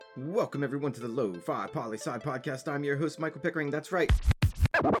Welcome everyone to the Lo-Fi Poli-Sci Podcast. I'm your host, Michael Pickering. That's right.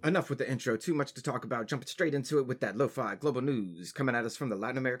 Enough with the intro, too much to talk about. Jumping straight into it with that Lo-Fi global news coming at us from the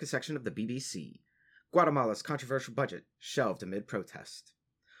Latin America section of the BBC. Guatemala's controversial budget shelved amid protest.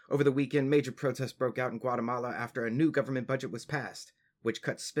 Over the weekend, major protests broke out in Guatemala after a new government budget was passed, which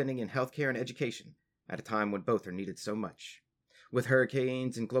cut spending in healthcare and education at a time when both are needed so much. With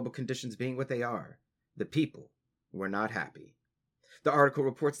hurricanes and global conditions being what they are, the people were not happy. The article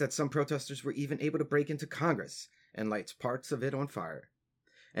reports that some protesters were even able to break into Congress and light parts of it on fire.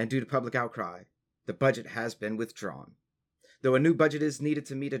 And due to public outcry, the budget has been withdrawn. Though a new budget is needed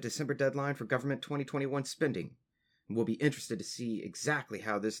to meet a December deadline for government 2021 spending, we'll be interested to see exactly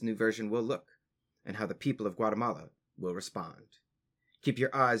how this new version will look and how the people of Guatemala will respond. Keep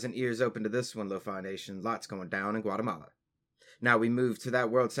your eyes and ears open to this one, Lo-Fi Nation. Lots going down in Guatemala. Now we move to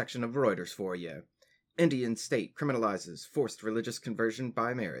that world section of Reuters for you. Indian state criminalizes forced religious conversion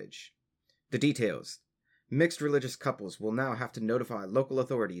by marriage. The details. Mixed religious couples will now have to notify local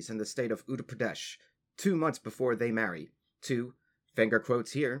authorities in the state of Uttar Pradesh 2 months before they marry to, finger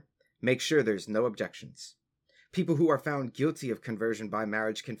quotes here, make sure there's no objections. People who are found guilty of conversion by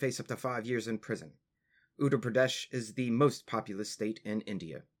marriage can face up to 5 years in prison. Uttar Pradesh is the most populous state in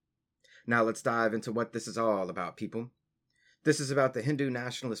India. Now let's dive into what this is all about, people. This is about the Hindu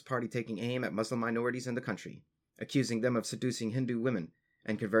Nationalist Party taking aim at Muslim minorities in the country, accusing them of seducing Hindu women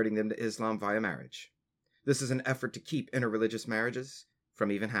and converting them to Islam via marriage. This is an effort to keep interreligious marriages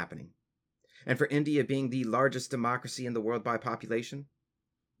from even happening. And for India being the largest democracy in the world by population,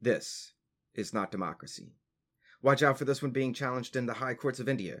 this is not democracy. Watch out for this one being challenged in the high courts of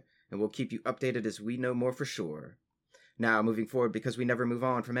India, and we'll keep you updated as we know more for sure. Now, moving forward, because we never move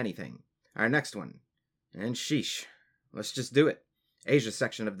on from anything, our next one, and sheesh, let's just do it. Asia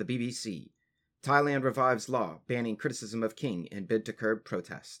section of the BBC. Thailand revives law banning criticism of king in bid to curb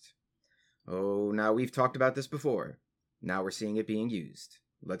protest. Oh, now we've talked about this before. Now we're seeing it being used.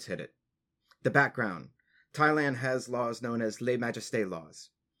 Let's hit it. The background. Thailand has laws known as lèse majesté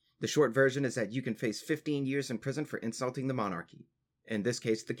laws. The short version is that you can face 15 years in prison for insulting the monarchy, in this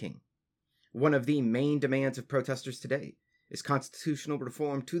case the king. One of the main demands of protesters today is constitutional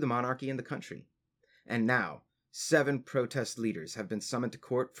reform to the monarchy in the country. And now, 7 protest leaders have been summoned to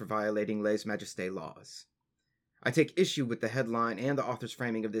court for violating lèse majesté laws. I take issue with the headline and the author's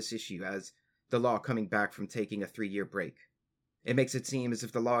framing of this issue as the law coming back from taking a 3-year break. It makes it seem as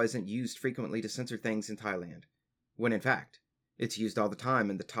if the law isn't used frequently to censor things in Thailand, when in fact, it's used all the time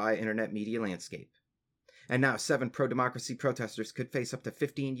in the Thai internet media landscape. And now 7 pro-democracy protesters could face up to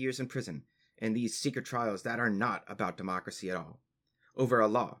 15 years in prison in these secret trials that are not about democracy at all, over a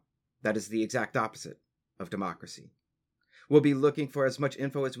law that is the exact opposite of democracy. We'll be looking for as much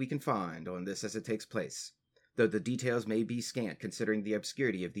info as we can find on this as it takes place, though the details may be scant considering the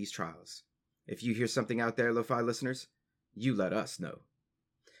obscurity of these trials. If you hear something out there, Lo-Fi listeners, you let us know.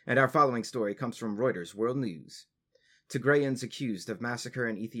 And our following story comes from Reuters World News. Tigrayans accused of massacre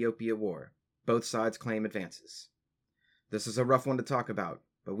in Ethiopia war. Both sides claim advances. This is a rough one to talk about,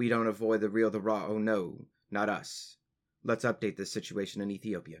 but we don't avoid the real, the raw, oh no, not us. Let's update this situation in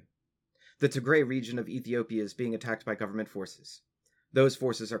Ethiopia. The Tigray region of Ethiopia is being attacked by government forces. Those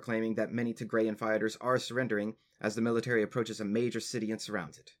forces are claiming that many Tigrayan fighters are surrendering as the military approaches a major city and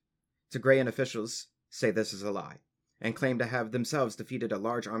surrounds it. Tigrayan officials say this is a lie, and claim to have themselves defeated a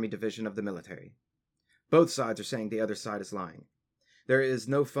large army division of the military. Both sides are saying the other side is lying. There is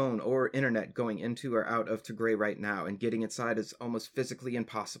no phone or internet going into or out of Tigray right now, and getting inside is almost physically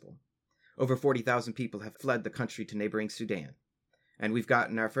impossible. Over 40,000 people have fled the country to neighboring Sudan, and we've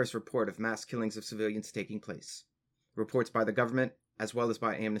gotten our first report of mass killings of civilians taking place. Reports by the government, as well as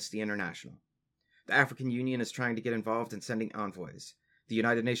by Amnesty International. The African Union is trying to get involved in sending envoys. The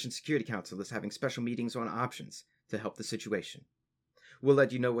United Nations Security Council is having special meetings on options to help the situation. We'll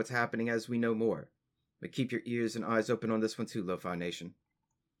let you know what's happening as we know more, but keep your ears and eyes open on this one too, Lo-Fi Nation.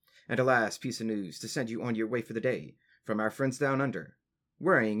 And a last piece of news to send you on your way for the day from our friends down under.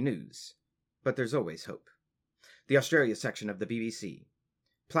 Worrying news, but there's always hope. The Australia section of the BBC.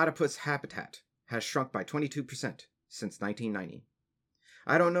 Platypus habitat has shrunk by 22% since 1990.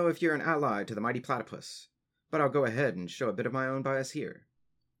 I don't know if you're an ally to the mighty platypus, but I'll go ahead and show a bit of my own bias here.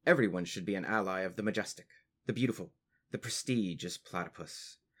 Everyone should be an ally of the majestic, the beautiful, the prestigious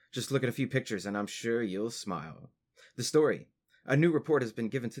platypus. Just look at a few pictures and I'm sure you'll smile. The story. A new report has been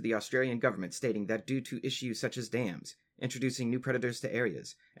given to the Australian government stating that due to issues such as dams, introducing new predators to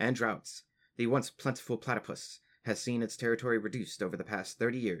areas, and droughts, the once plentiful platypus has seen its territory reduced over the past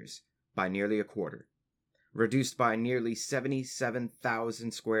 30 years by nearly a quarter. Reduced by nearly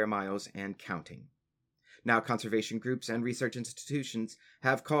 77,000 square miles and counting. Now, conservation groups and research institutions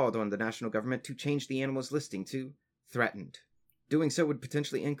have called on the national government to change the animal's listing to threatened. Doing so would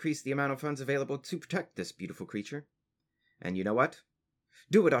potentially increase the amount of funds available to protect this beautiful creature. And you know what?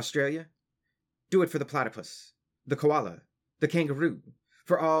 Do it, Australia. Do it for the platypus, the koala, the kangaroo,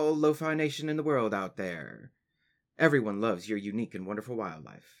 for all Lo-Fi Nation in the world out there. Everyone loves your unique and wonderful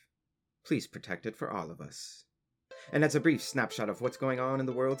wildlife. Please protect it for all of us. And that's a brief snapshot of what's going on in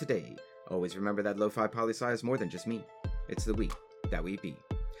the world today. Always remember that Lo-Fi Poli-Sci is more than just me. It's the we that we be.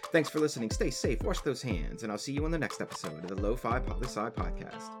 Thanks for listening. Stay safe, wash those hands, and I'll see you in the next episode of the Lo-Fi Poli-Sci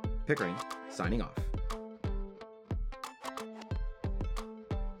podcast. Pickering, signing off.